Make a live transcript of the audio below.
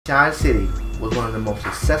Shine City was one of the most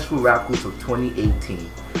successful rap groups of 2018.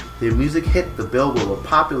 Their music hit the Billboard with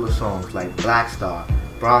popular songs like Black Star,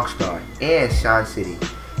 Bronx Star, and Shine City.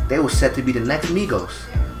 They were set to be the next Migos.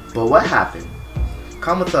 But what happened?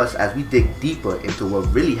 Come with us as we dig deeper into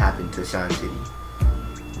what really happened to Shine City.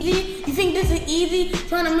 You think this is easy,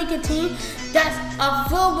 trying to make a team that's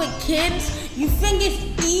filled with kids? You think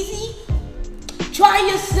it's easy? Try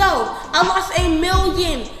yourself. I lost $1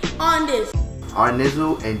 million on this.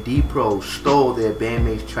 R2BX and D-Pro stole their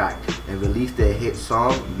bandmate's track and released their hit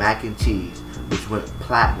song, Mac and Cheese, which went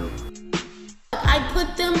platinum. I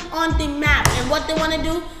put them on the map, and what they want to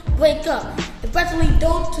do? Break up. Especially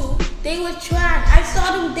those two, they were trash. I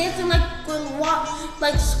saw them dancing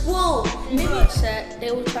like squirrels. They were upset. They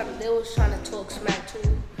was trying to talk smack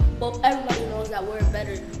too. But everybody knows that we're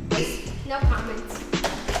better. No comments.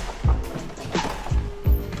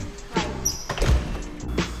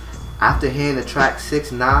 After hearing the track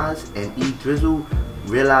 6 Nas and E Drizzle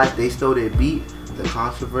realized they stole their beat, the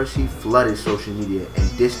controversy flooded social media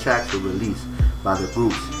and diss tracks were released by the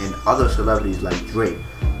groups and other celebrities like Drake,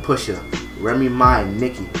 Pusha, Remy Ma, and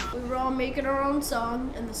Nicki. We were all making our own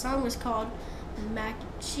song, and the song was called Mac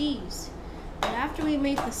and Cheese. And after we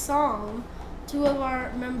made the song, 2 of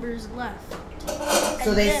our members left.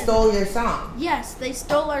 So they stole your song? Yes, they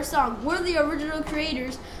stole our song. We're the original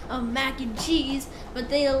creators of Mac and Cheese, but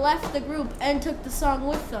they left the group and took the song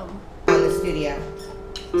with them. In the studio.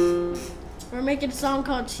 We're making a song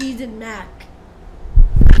called Cheese and Mac.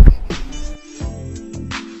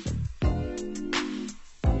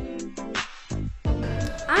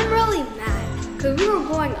 I'm really mad because we were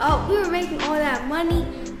going up, we were making all that money.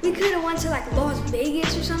 We could have went to like Las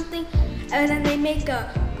Vegas or something, and then they make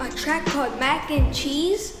a track called Mac and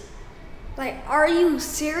Cheese. Like, are you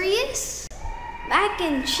serious? Mac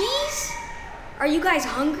and cheese? Are you guys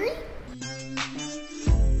hungry?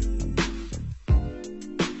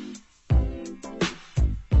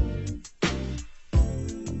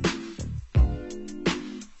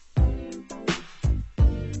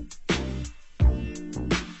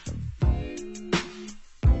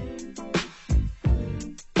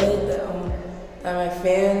 That my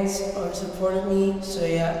fans are supporting me, so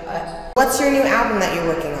yeah. What's your new album that you're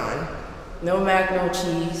working on? No Mac, no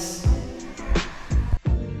cheese.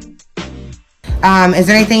 Is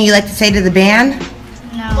there anything you'd like to say to the band?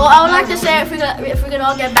 No. Well, I would like to say if we could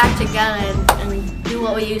all get back together and do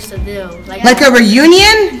what we used to do. Like a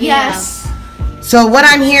reunion? Yes. So what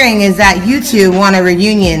I'm hearing is that you two want a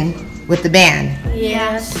reunion with the band.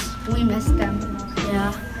 Yes.